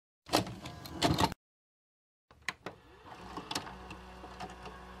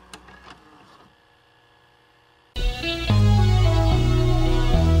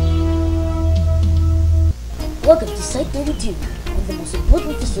Site-32, one of the most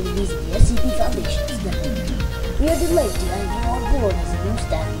important facilities in the SCP Foundation's network. We are delighted to have you on board as a new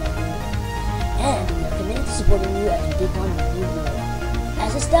staff member, and we are committed to supporting you as you take on your new role.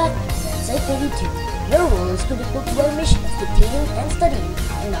 As a staff member at Site-32, your role is critical to our mission of containing and studying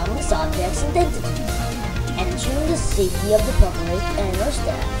anomalous objects and entities, and ensuring the safety of the public and our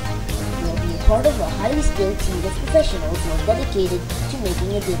staff. You will be a part of a highly skilled team of professionals who are dedicated to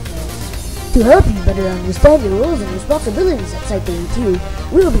making a difference. To help you better understand your roles and responsibilities at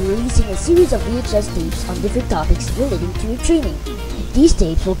Site-32, we will be releasing a series of VHS tapes on different topics relating to your training. These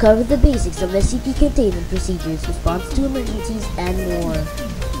tapes will cover the basics of SCP containment procedures, response to emergencies, and more.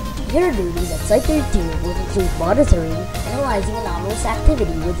 Your duties at Site-32 will include monitoring, analyzing anomalous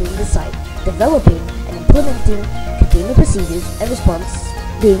activity within the site, developing and implementing containment procedures, and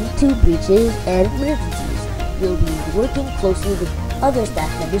responding to breaches and emergencies. You'll be working closely with other staff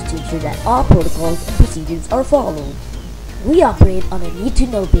members to ensure that all protocols and procedures are followed. We operate on a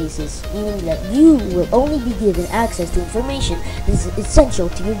need-to-know basis, meaning that you will only be given access to information that is essential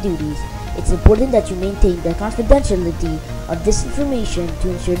to your duties. It's important that you maintain the confidentiality of this information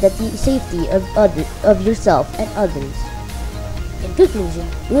to ensure that the safety of yourself and others. In conclusion,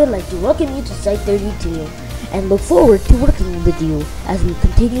 we would like to welcome you to Site-32 and look forward to working with you as we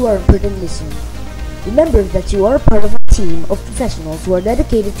continue our important mission. Remember that you are part of a team of professionals who are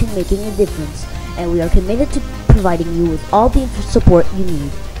dedicated to making a difference, and we are committed to providing you with all the support you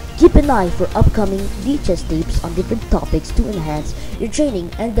need. Keep an eye for upcoming VHS tapes on different topics to enhance your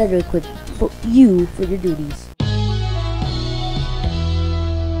training and better equip you for your duties.